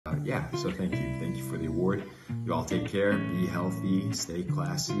yeah, so thank you for the award. You all take care, be healthy, stay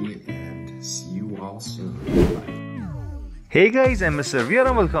classy, and see you all soon. Bye. Hey guys, I'm Mr. Vier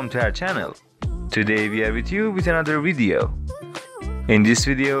and welcome to our channel. Today we are with you with another video. In this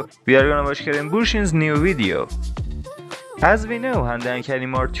video, we are gonna watch Kerem Bursin's new video. As we know, Hande and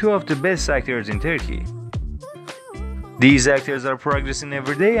Kerem are two of the best actors in Turkey. These actors are progressing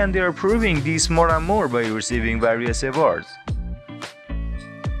every day and they are proving this more and more by receiving various awards.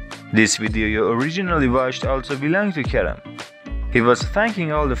 This video you originally watched also belonged to Kerem. He was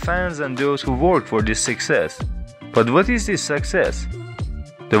thanking all the fans and those who worked for this success. But what is this success?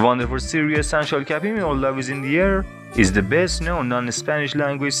 The wonderful series Sen Cal Kapimi or Love is in the Air is the best known non-Spanish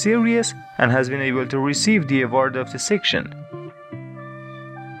language series and has been able to receive the award of the section.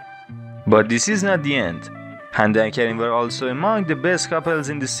 But this is not the end. Hande and Kerem were also among the best couples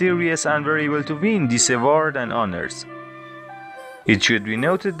in the series and were able to win this award and honors. It should be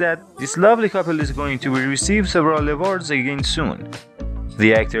noted that this lovely couple is going to receive several awards again soon.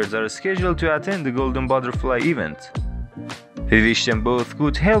 The actors are scheduled to attend the Golden Butterfly event. We wish them both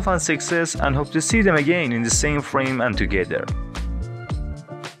good health and success and hope to see them again in the same frame and together.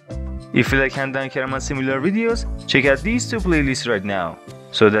 If you like Hande and Kerem and similar videos, check out these two playlists right now,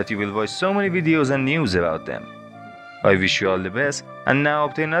 so that you will watch so many videos and news about them. I wish you all the best, and now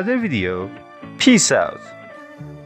up to another video. Peace out!